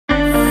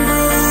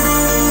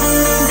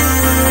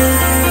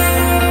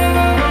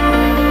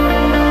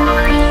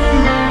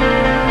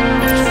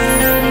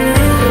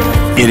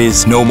It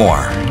is no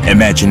more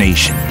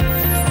imagination,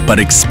 but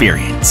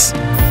experience.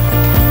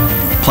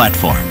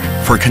 Platform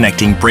for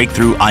connecting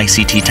breakthrough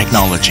ICT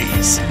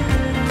technologies,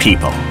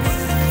 people,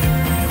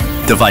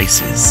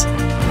 devices,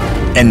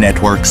 and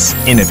networks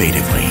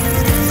innovatively.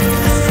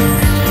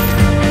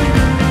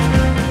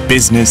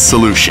 Business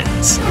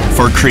solutions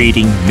for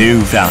creating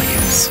new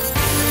values.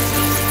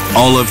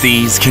 All of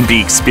these can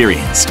be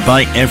experienced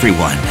by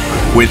everyone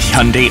with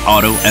Hyundai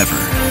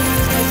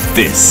AutoEver.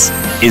 This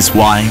is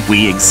why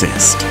we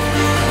exist.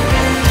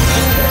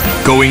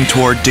 Going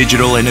toward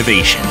digital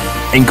innovation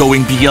and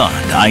going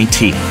beyond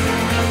IT,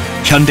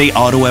 Hyundai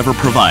AutoEver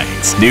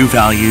provides new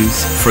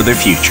values for the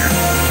future.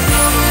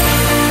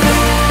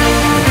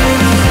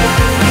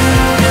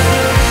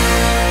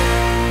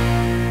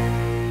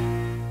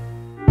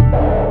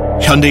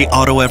 Hyundai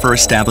AutoEver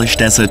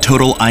established as a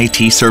total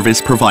IT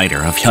service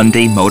provider of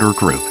Hyundai Motor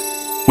Group.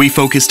 We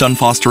focused on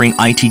fostering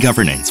IT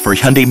governance for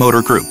Hyundai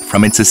Motor Group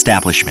from its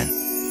establishment.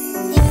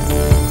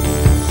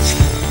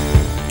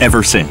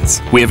 Ever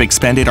since, we have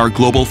expanded our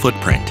global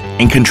footprint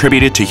and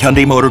contributed to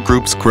Hyundai Motor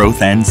Group's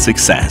growth and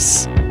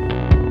success.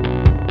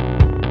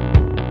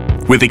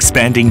 With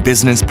expanding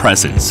business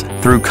presence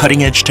through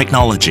cutting-edge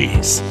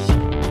technologies,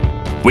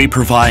 we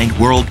provide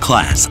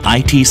world-class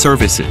IT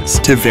services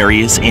to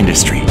various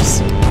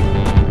industries.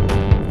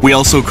 We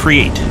also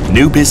create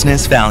new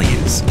business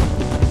values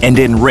and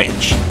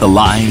enrich the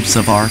lives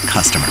of our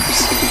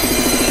customers.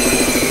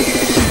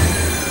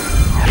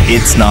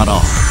 It's not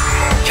all.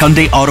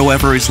 Hyundai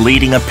AutoEver is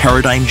leading a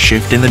paradigm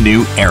shift in the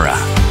new era.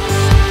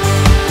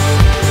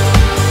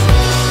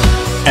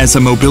 As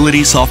a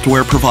mobility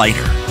software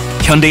provider,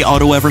 Hyundai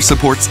AutoEver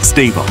supports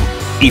stable,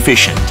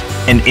 efficient,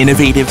 and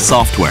innovative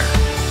software,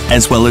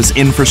 as well as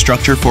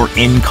infrastructure for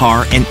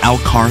in-car and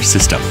out-car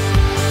system.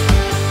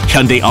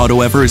 Hyundai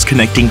AutoEver is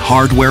connecting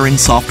hardware and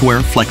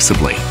software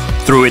flexibly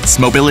through its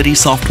mobility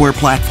software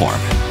platform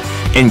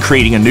and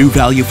creating a new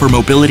value for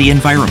mobility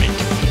environment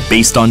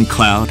based on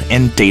cloud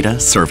and data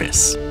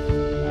service.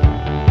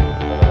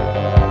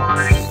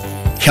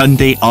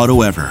 Hyundai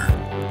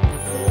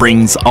AutoEver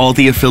brings all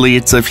the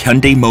affiliates of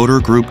Hyundai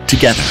Motor Group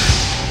together,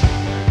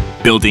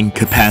 building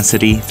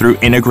capacity through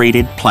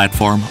integrated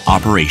platform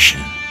operation,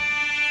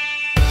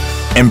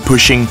 and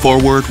pushing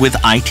forward with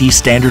IT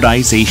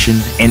standardization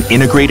and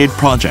integrated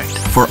project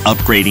for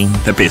upgrading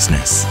the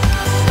business.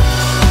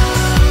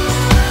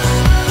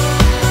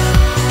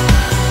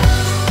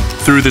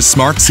 Through the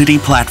Smart City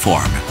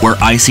platform, where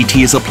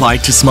ICT is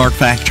applied to smart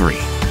factory,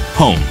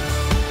 home,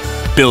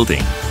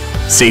 building,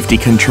 safety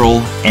control,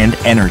 and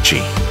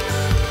energy,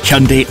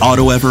 Hyundai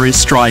AutoEver is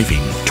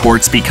striving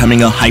towards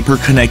becoming a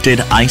hyper-connected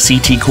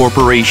ICT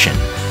corporation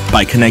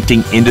by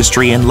connecting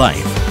industry and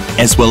life,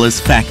 as well as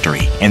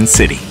factory and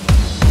city.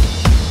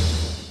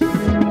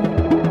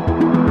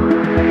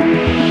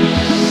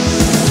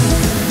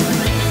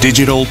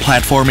 Digital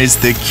platform is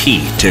the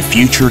key to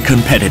future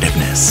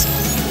competitiveness.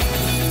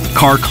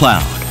 Car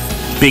cloud,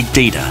 big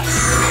data,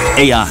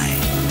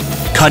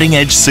 AI,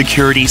 cutting-edge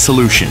security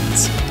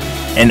solutions,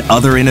 and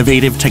other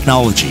innovative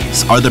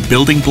technologies are the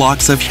building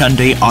blocks of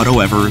Hyundai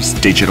AutoEver's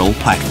digital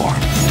platform.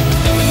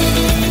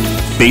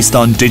 Based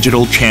on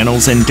digital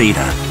channels and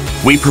data,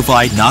 we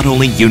provide not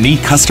only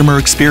unique customer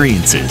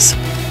experiences,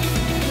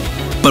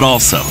 but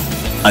also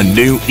a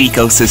new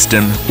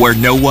ecosystem where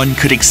no one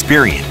could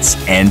experience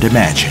and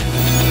imagine.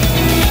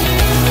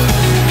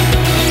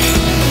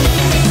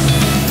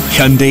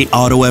 Hyundai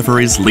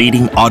AutoEver is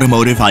leading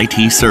automotive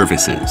IT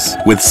services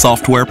with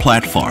software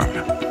platform,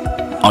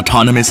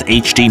 autonomous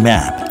HD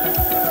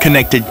map,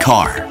 connected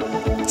car,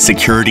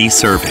 security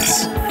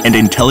service, and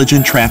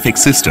intelligent traffic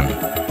system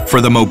for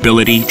the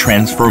mobility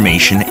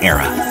transformation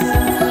era.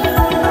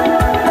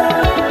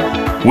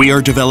 We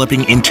are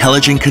developing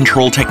intelligent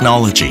control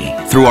technology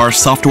through our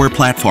software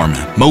platform,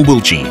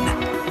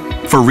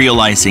 MobileGene, for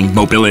realizing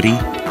mobility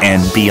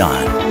and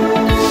beyond.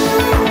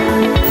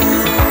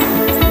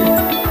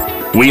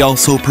 We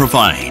also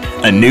provide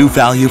a new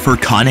value for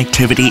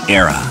connectivity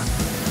era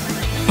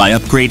by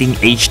upgrading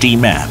HD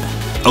map,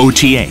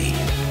 OTA,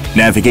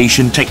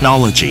 navigation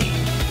technology,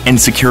 and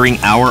securing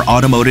our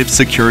automotive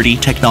security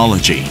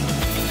technology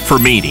for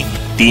meeting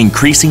the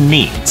increasing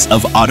needs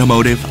of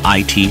automotive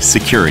IT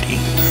security.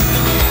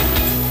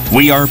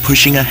 We are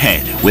pushing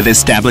ahead with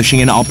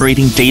establishing an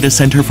operating data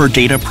center for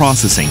data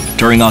processing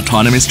during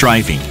autonomous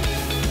driving.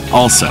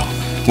 Also,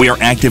 we are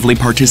actively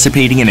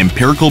participating in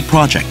empirical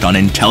project on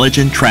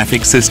intelligent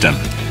traffic system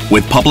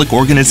with public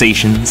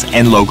organizations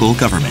and local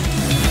government.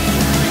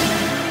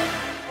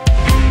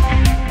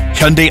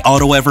 Hyundai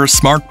AutoEver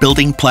Smart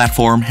Building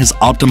Platform has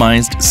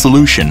optimized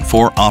solution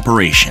for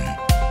operation.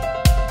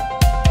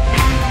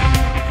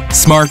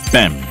 Smart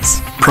BEMS,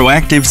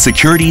 proactive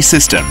security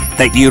system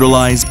that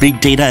utilize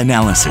big data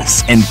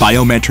analysis and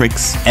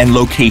biometrics and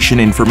location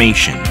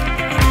information.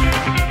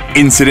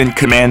 Incident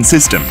command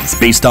systems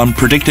based on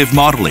predictive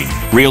modeling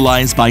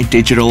realized by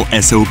digital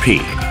SOP.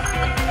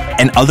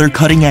 And other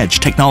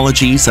cutting-edge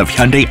technologies of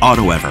Hyundai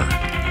AutoEver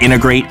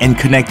integrate and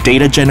connect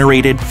data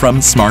generated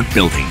from smart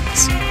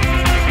buildings.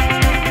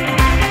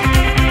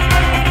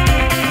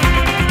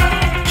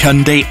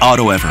 Hyundai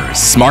AutoEver's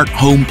smart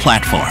home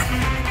platform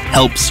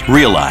helps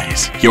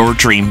realize your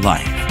dream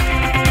life.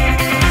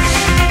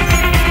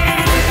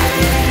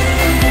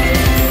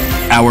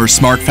 Our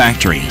smart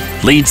factory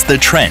leads the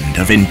trend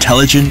of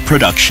intelligent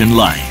production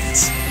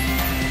lines.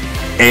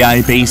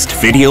 AI-based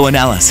video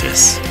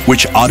analysis,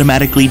 which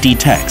automatically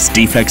detects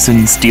defects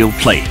in steel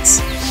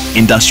plates,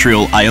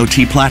 industrial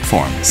IoT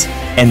platforms,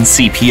 and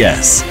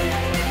CPS,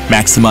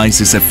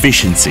 maximizes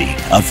efficiency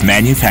of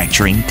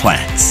manufacturing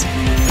plants.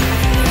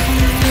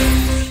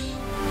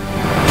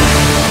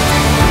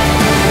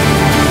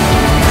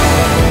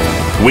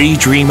 We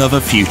dream of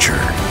a future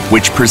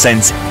which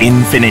presents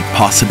infinite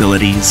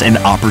possibilities and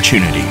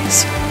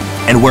opportunities,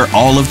 and where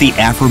all of the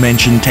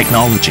aforementioned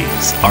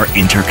technologies are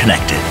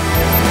interconnected.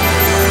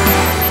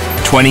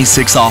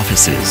 26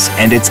 offices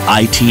and its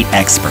IT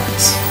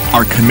experts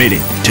are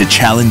committed to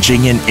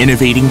challenging and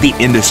innovating the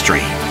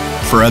industry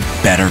for a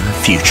better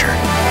future.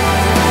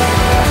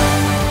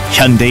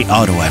 Hyundai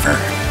AutoEver,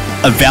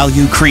 a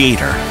value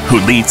creator who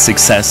leads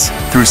success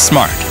through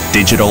smart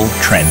digital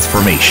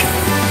transformation.